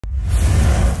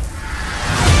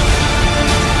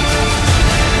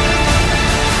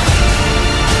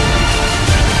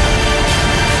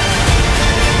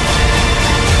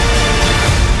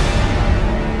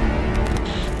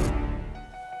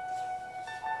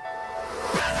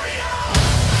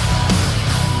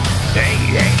Hey.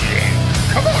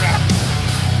 Come on now.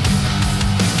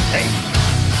 Hey.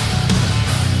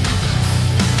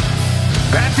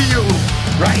 Back to you.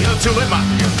 Right here,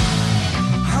 TooLITMafia.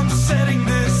 I'm setting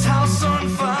this house on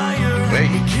fire. Hey.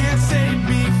 You can't save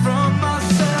me from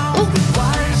myself. The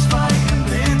fire's fighting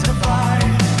into fight.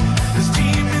 There's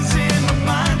demons in my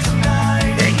mind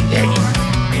tonight. Hey. You're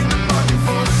in the market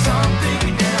for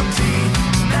something empty.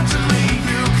 So naturally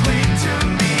you cling to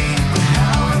me. But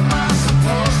how am I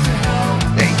supposed to help?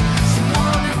 Hey.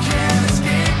 Someone who can't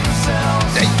escape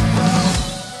themselves. Hey.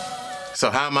 So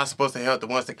how am I supposed to help the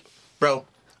ones that... Bro.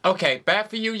 Okay, bad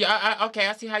for you. Okay,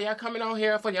 I see how y'all coming on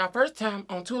here for y'all first time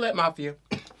on TooLITMafia.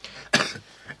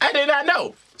 I did not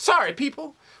know. Sorry,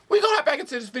 people. We gonna hop back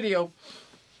into this video.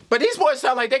 But these boys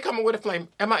sound like they coming with a flame.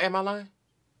 Am I lying?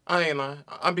 I ain't lying.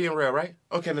 I'm being real, right?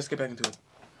 Okay, let's get back into it.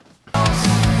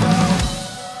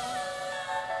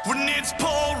 When it's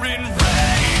pouring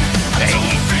rain, I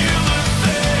don't feel a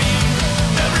thing.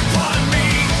 Every part of me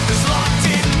is locked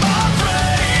in my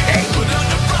brain. But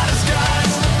under brighter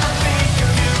skies, I think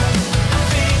of you. I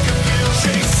think of you.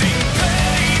 Chasing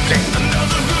pain,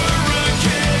 another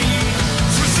hurricane,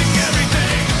 twisting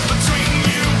everything between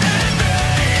you and me.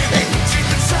 Deep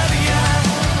inside the eye,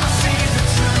 I see the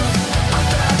truth. I'm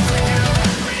bad for you.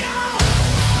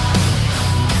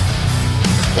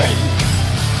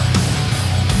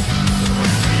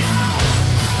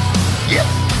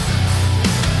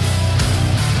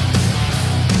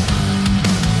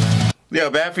 Yo,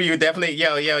 bad for you, definitely.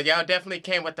 Y'all definitely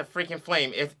came with the freaking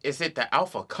flame. Is it the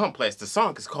Alpha Complex? The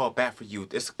song is called Bad for You.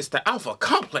 It's the Alpha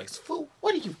Complex. Fool,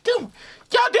 what are you doing?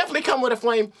 Y'all definitely come with a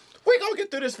flame. We gonna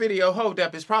get through this video. Hold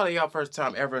up, it's probably y'all first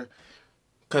time ever.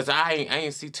 Cause I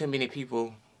ain't see too many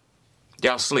people.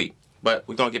 Y'all sleep, but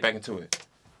we gonna get back into it.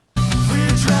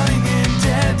 We're drowning in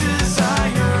dead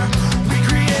desire. We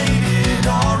created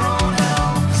our own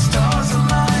hell. The stars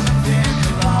align within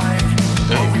the light.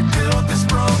 Oh, we built this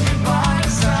broken by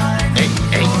design.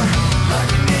 Hey.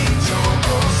 Like an angel,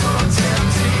 oh so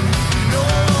tempting. No,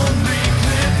 only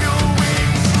clip your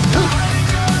wings. Hiding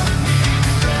underneath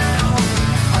the veil.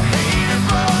 I hate it,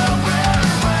 but I wear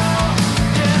it well.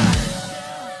 Yeah.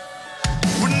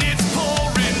 When it's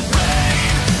pouring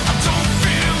rain, I don't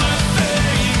feel a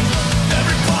thing.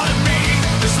 Every part of me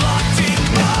is locked in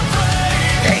my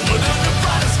brain. But under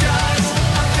brighter skies,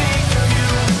 I think of you.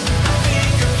 I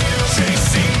think of you.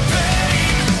 Chasing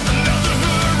pain, another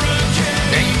hurricane,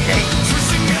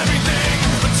 twisting everything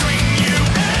between you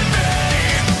and me.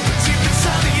 Deep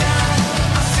inside the eye,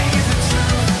 I see the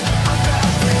truth. I'm bad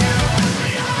for you.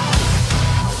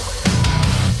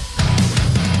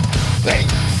 Hey.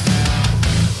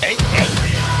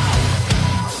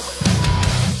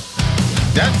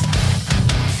 That's...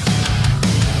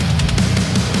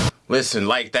 Listen,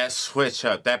 like that switch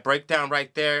up, that breakdown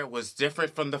right there was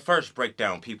different from the first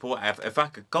breakdown, people. If I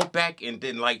could go back and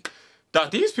then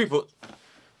these people...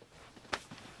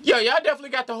 Yo, y'all definitely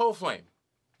got the whole flame.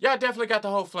 Y'all definitely got the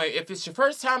whole flame. If it's your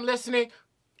first time listening,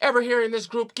 ever here in this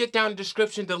group, get down in the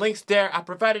description. The link's there. I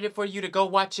provided it for you to go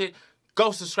watch it.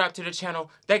 Go subscribe to the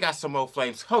channel. They got some more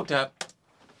flames. Hold up.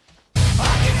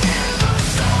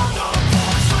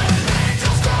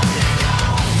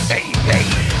 Hey.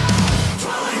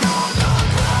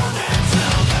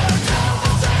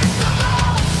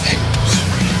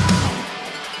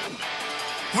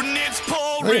 When it's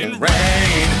pouring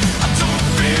Rain. I don't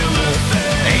feel a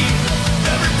thing.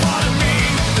 Every part of me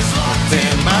is locked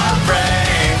in my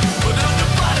brain. But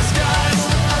under brighter skies,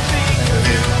 I think of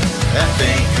you. I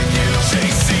think of you.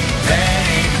 Chasing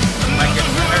pain, like a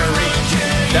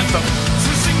hurricane. That's a...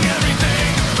 Twisting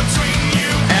everything between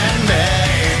you and me.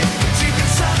 Deep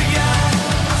inside the eye,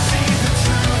 I see the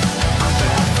truth. I'm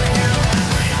bad for you.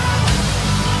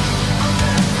 I'm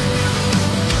bad for you. I'm bad for you.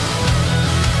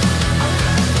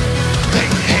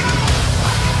 Hey.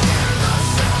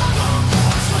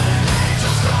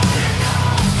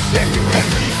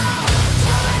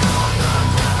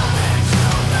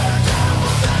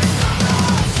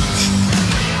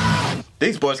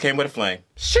 These boys came with a flame.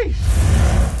 Sheesh.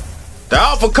 The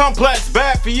Alpha Complex,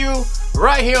 Bad for You,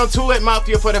 right here on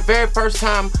TooLITMafia for the very first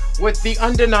time with the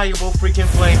undeniable freaking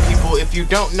flame, people. If you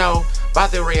don't know by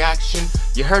the reaction,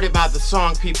 you heard it by the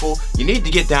song, people, you need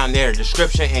to get down there in the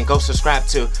description and go subscribe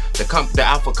to the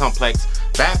Alpha Complex.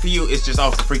 Bad for You is just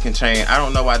off the freaking chain. I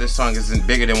don't know why this song isn't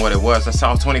bigger than what it was. I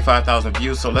saw 25,000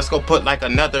 views, so let's go put like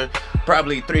another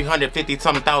probably 350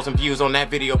 something thousand views on that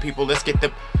video, people. Let's get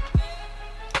the...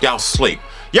 Y'all sleep.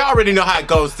 Y'all already know how it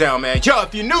goes down, man. Yo,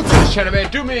 if you're new to this channel,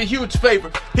 man, do me a huge favor.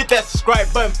 Hit that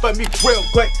subscribe button for me real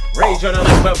quick. Raise your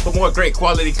like button for more great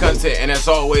quality content. And as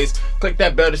always, click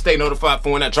that bell to stay notified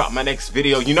for when I drop my next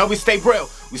video. You know we stay real,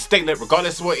 we stay lit,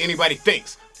 regardless of what anybody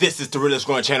thinks. This is the realest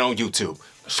growing channel on YouTube.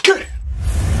 Let's get it.